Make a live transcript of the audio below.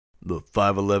The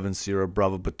 511 Sierra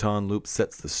Bravo Baton loop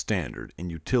sets the standard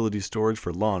in utility storage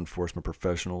for law enforcement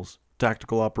professionals,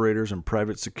 tactical operators, and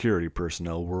private security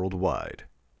personnel worldwide.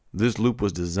 This loop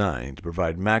was designed to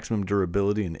provide maximum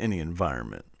durability in any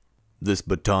environment. This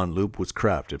baton loop was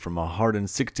crafted from a hardened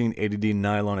 1680D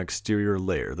nylon exterior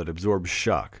layer that absorbs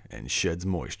shock and sheds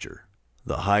moisture.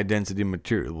 The high-density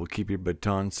material will keep your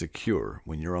baton secure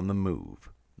when you're on the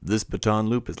move. This baton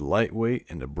loop is lightweight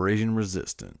and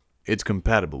abrasion-resistant. It's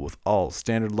compatible with all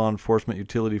standard law enforcement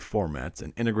utility formats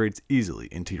and integrates easily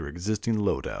into your existing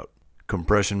loadout.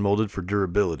 Compression molded for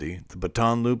durability, the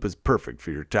baton loop is perfect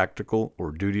for your tactical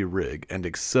or duty rig and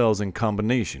excels in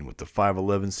combination with the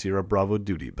 511 Sierra Bravo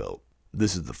duty belt.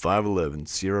 This is the 511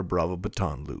 Sierra Bravo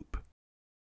Baton loop.